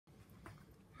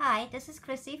Hi, this is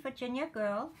Chrissy, Virginia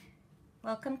Girl.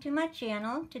 Welcome to my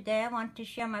channel. Today I want to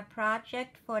share my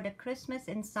project for the Christmas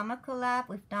and Summer collab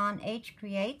with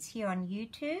DawnHCreates here on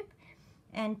YouTube.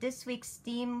 And this week's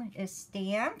theme is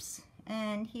stamps.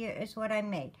 And here is what I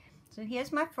made. So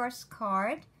here's my first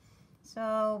card.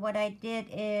 So what I did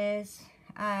is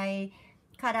I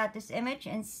cut out this image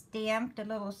and stamped a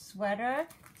little sweater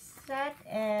set.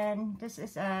 And this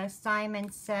is a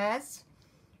Simon Says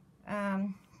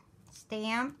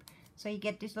stamp. So you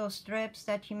get these little strips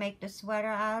that you make the sweater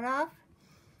out of,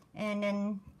 and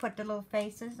then put the little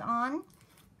faces on.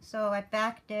 So I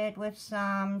backed it with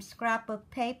some scrapbook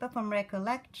paper from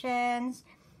Recollections,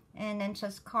 and then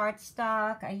just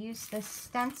cardstock. I used this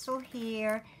stencil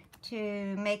here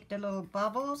to make the little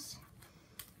bubbles.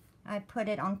 I put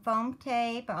it on foam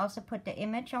tape. I also put the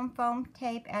image on foam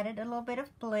tape, added a little bit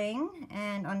of bling,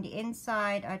 and on the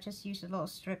inside I just used a little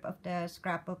strip of the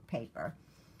scrapbook paper.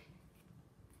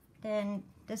 Then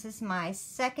this is my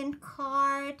second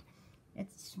card.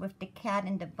 It's with the cat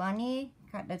and the bunny.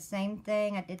 Got the same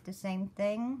thing. I did the same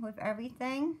thing with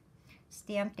everything.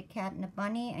 Stamped the cat and the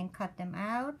bunny and cut them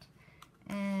out.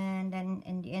 And then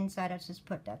in the inside I just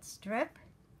put that strip.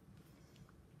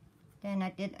 Then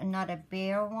I did another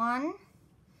bear one.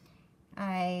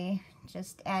 I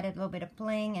just added a little bit of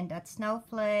bling and that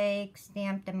snowflake.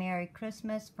 Stamped the Merry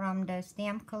Christmas from the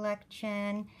stamp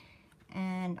collection.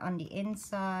 And on the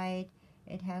inside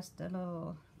it has the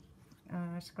little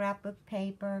scrapbook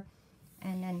paper.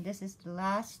 And then this is the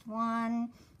last one.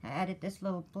 I added this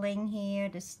little bling here,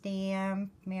 the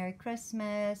stamp, Merry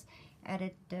Christmas.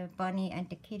 Added the bunny and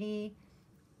the kitty.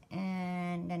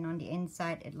 And then on the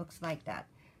inside it looks like that.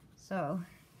 So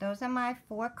those are my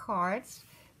 4 cards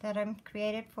that I'm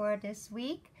created for this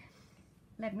week.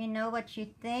 Let me know what you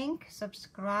think.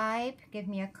 Subscribe, give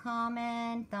me a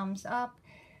comment, thumbs up.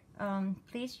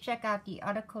 Please check out the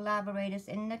other collaborators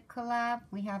in the collab.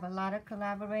 We have a lot of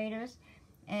collaborators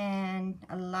and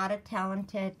a lot of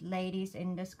talented ladies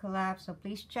in this collab, so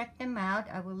please check them out.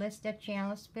 I will list their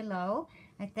channels below.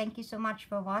 I thank you so much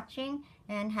for watching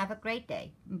and have a great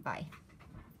day. Bye.